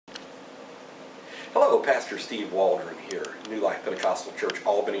Hello, Pastor Steve Waldron here, New Life Pentecostal Church,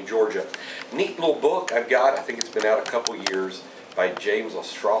 Albany, Georgia. Neat little book I've got, I think it's been out a couple years, by James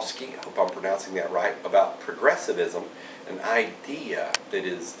Ostrowski, I hope I'm pronouncing that right, about progressivism, an idea that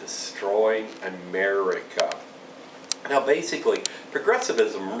is destroying America. Now basically,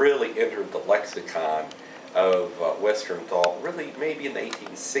 progressivism really entered the lexicon of Western thought, really maybe in the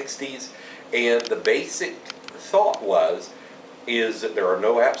 1860s, and the basic thought is that there are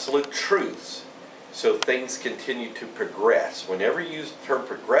no absolute truths, so things continue to progress. Whenever you use the term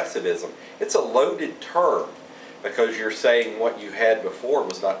progressivism, it's a loaded term because you're saying what you had before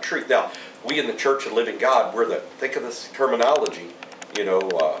was not truth. Now, we in the Church of the Living God, think of this terminology, 1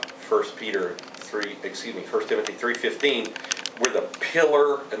 Timothy 3:15, we're the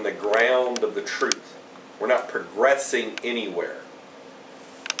pillar and the ground of the truth. We're not progressing anywhere.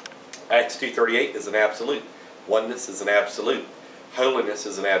 Acts 2:38 is an absolute. Oneness is an absolute. Holiness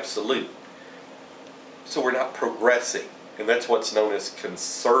is an absolute. So we're not progressing. And that's what's known as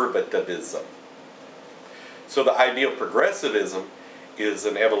conservatism. So the idea of progressivism is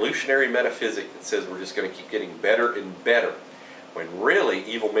an evolutionary metaphysic that says we're just going to keep getting better and better. When really,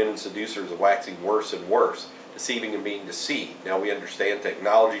 evil men and seducers are waxing worse and worse, deceiving and being deceived. Now we understand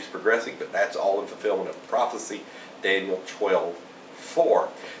technology is progressing, but that's all in fulfillment of prophecy, Daniel 12:4.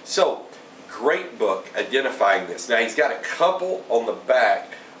 So, great book identifying this. Now he's got a couple on the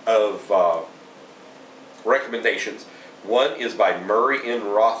back of recommendations. One is by Murray N.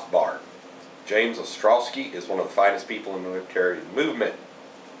 Rothbard. James Ostrowski is one of the finest people in the Unitarian movement.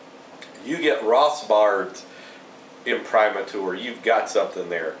 You get Rothbard's imprimatur, you've got something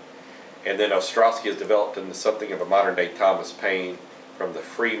there. And then Ostrowski has developed into something of a modern-day Thomas Paine from the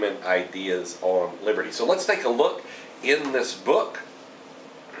Freeman Ideas on Liberty. So let's take a look in this book.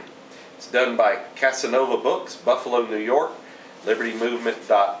 It's done by Casanova Books, Buffalo, New York,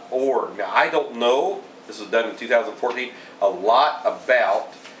 libertymovement.org. Now, I don't know, this was done in 2014, a lot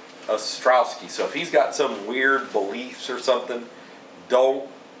about Ostrowski. So if he's got some weird beliefs or something, don't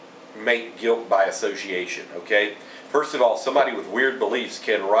make guilt by association, okay? First of all, somebody with weird beliefs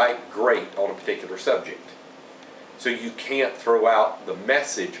can write great on a particular subject. So you can't throw out the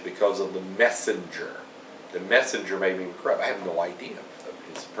message because of the messenger. The messenger may be corrupt. I have no idea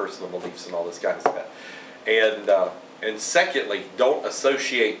of his personal beliefs and all this kind of stuff. And secondly, don't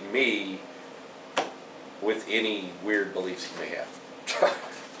associate me with any weird beliefs you may have.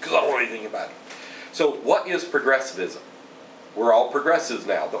 Because I don't know anything about it. So what is progressivism? We're all progressives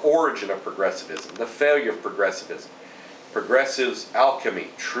now. The origin of progressivism, the failure of progressivism. Progressives'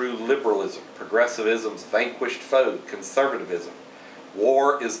 alchemy, true liberalism. Progressivism's vanquished foe, conservatism.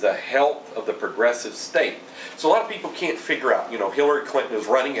 War is the health of the progressive state. So a lot of people can't figure out, Hillary Clinton is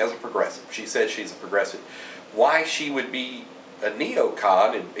running as a progressive. She says she's a progressive. Why she would be a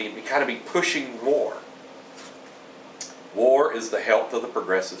neocon and kind of be pushing war. War is the health of the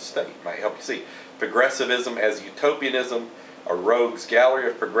progressive state. Might help you see. Progressivism as utopianism, a rogues gallery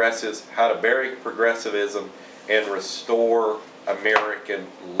of progressives, how to bury progressivism and restore American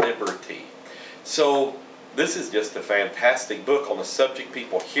liberty. So this is just a fantastic book on a subject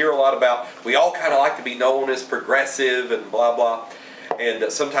people hear a lot about. We all kind of like to be known as progressive and blah blah, and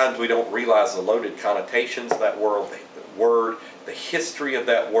sometimes we don't realize the loaded connotations of that word, the history of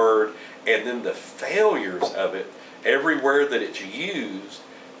that word, and then the failures of it. Everywhere that it's used,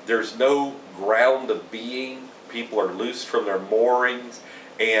 there's no ground of being. People are loose from their moorings,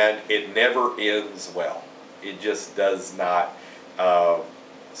 and it never ends well. It just does not.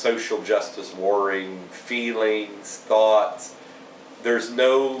 Social justice warring, feelings, thoughts. There's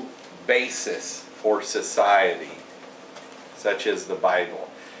no basis for society, such as the Bible.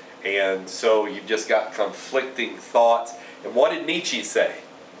 And so you've just got conflicting thoughts. And what did Nietzsche say?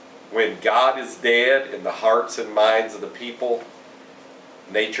 When God is dead in the hearts and minds of the people,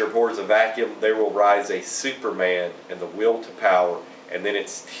 nature abhors a vacuum, there will rise a Superman and the will to power, and then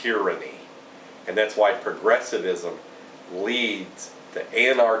it's tyranny. And that's why progressivism leads to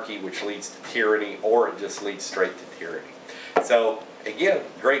anarchy, which leads to tyranny, or it just leads straight to tyranny. So, again,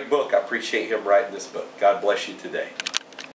 great book. I appreciate him writing this book. God bless you today.